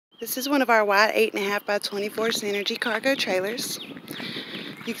This is one of our white 8.5 by 24 Cynergy cargo trailers.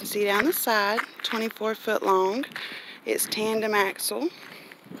 You can see down the side, 24 foot long. It's tandem axle.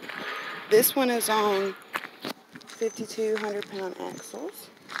 This one is on 5,200 pound axles.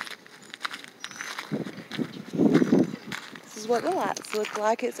 This is what the lights look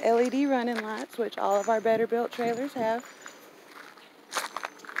like. It's LED running lights, which all of our better built trailers have.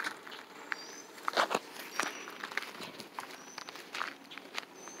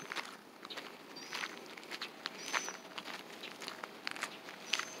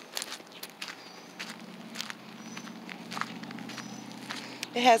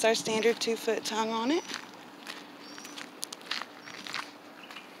 It has our standard 2-foot tongue on it.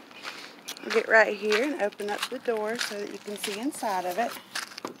 I'll get right here and open up the door so that you can see inside of it.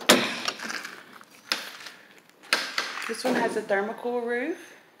 This one has a thermacool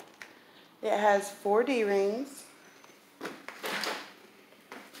roof. It has 4 D-rings.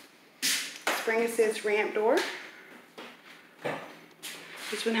 Spring assist ramp door.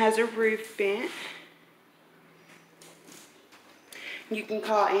 This one has a roof vent. You can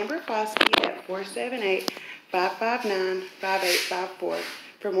call Amber Foskey at 478-559-5854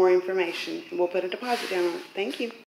 for more information, and we'll put a deposit down on it. Thank you.